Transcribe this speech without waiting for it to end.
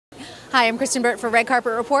Hi, I'm Kristyn Burtt for Red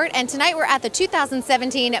Carpet Report, and tonight we're at the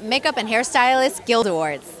 2017 Makeup and Hairstylists Guild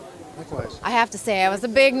Awards. Likewise. I have to say, I was a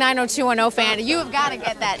big 90210 fan. You have got to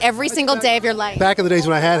get that every single day of your life. Back in the days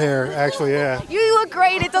when I had hair, actually, yeah. You look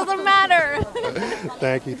great. It doesn't matter.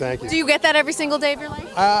 Thank you, thank you. Do you get that every single day of your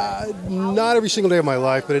life? Not every single day of my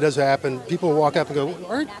life, but it does happen. People walk up and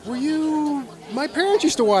go, were you, my parents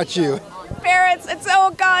used to watch you. Parents, it's,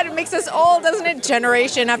 oh God, it makes us old, doesn't it?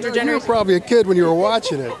 Generation after generation. You were probably a kid when you were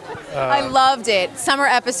watching it. I loved it. Summer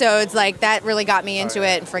episodes, like that really got me into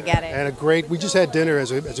it, and forget it. And we just had dinner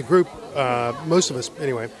as a group, most of us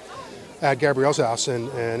anyway, at Gabrielle's house,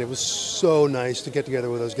 and it was so nice to get together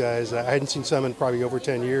with those guys. I hadn't seen some in probably over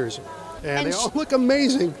 10 years. And they all look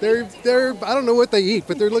amazing. They're I don't know what they eat,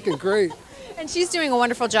 but they're looking great. And she's doing a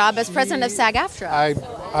wonderful job as president of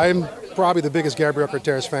SAG-AFTRA. I'm probably the biggest Gabrielle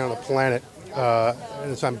Carteris fan on the planet,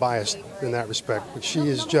 and I'm biased in that respect. But she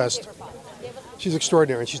is she's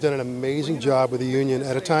extraordinary, and she's done an amazing job with the union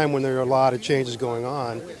at a time when there are a lot of changes going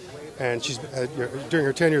on. And she's during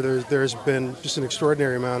her tenure, there's been just an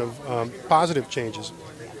extraordinary amount of positive changes,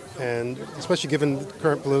 and especially given the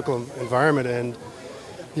current political environment and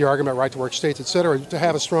the argument about right-to-work states, et cetera, to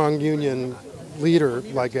have a strong union leader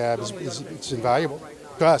like Gab it's invaluable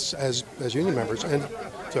to us as union members, and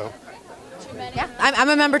so. Yeah, I'm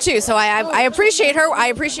a member too, so I appreciate her. I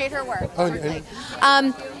appreciate her work.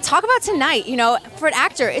 Talk about tonight. You know, for an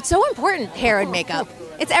actor, it's so important, hair and makeup.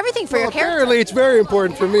 It's everything for your character. Apparently, it's very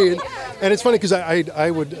important for me, and it's funny because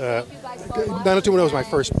I would 90210 was my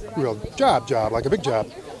first real job, like a big job,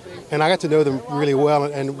 and I got to know them really well.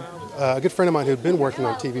 And a good friend of mine who had been working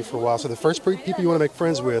on TV for a while. So the first people you want to make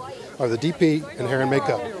friends with are the DP and hair and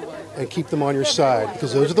makeup, and keep them on your side,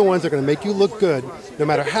 because those are the ones that are going to make you look good, no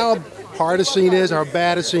matter how hard a scene is, how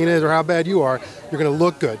bad a scene is, or how bad you are. You're going to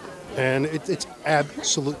look good, and it's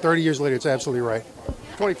absolute. 30 years later, it's absolutely right.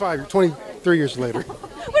 23 years later.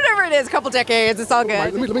 Whatever it is, a couple decades, it's all good.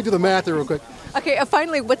 Right, let me do the math here real quick. Okay,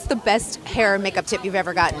 finally, what's the best hair and makeup tip you've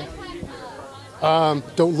ever gotten?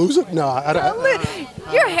 Don't lose it. No, I don't.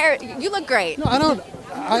 Your hair, you look great. No,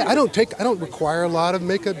 I don't require a lot of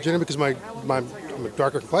makeup generally because I'm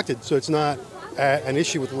darker complected, so it's not an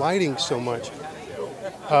issue with lighting so much.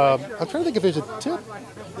 I'm trying to think if there's a tip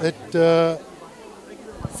that.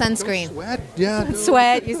 Sunscreen. Sweat, yeah.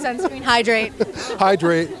 Sweat, use sunscreen, hydrate.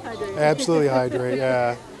 Hydrate, absolutely hydrate,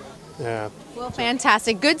 yeah. Well,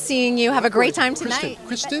 fantastic. Good seeing you. Have a great time tonight.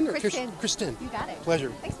 Kristyn. You got it.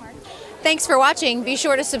 Pleasure. Thanks, Mark. Thanks for watching. Be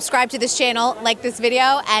sure to subscribe to this channel, like this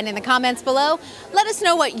video, and in the comments below, let us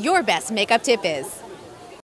know what your best makeup tip is.